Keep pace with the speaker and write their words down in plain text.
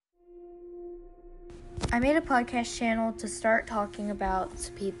I made a podcast channel to start talking about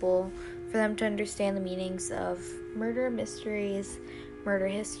to people for them to understand the meanings of murder mysteries, murder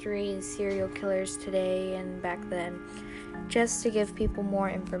histories, serial killers today and back then, just to give people more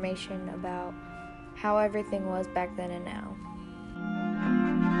information about how everything was back then and now.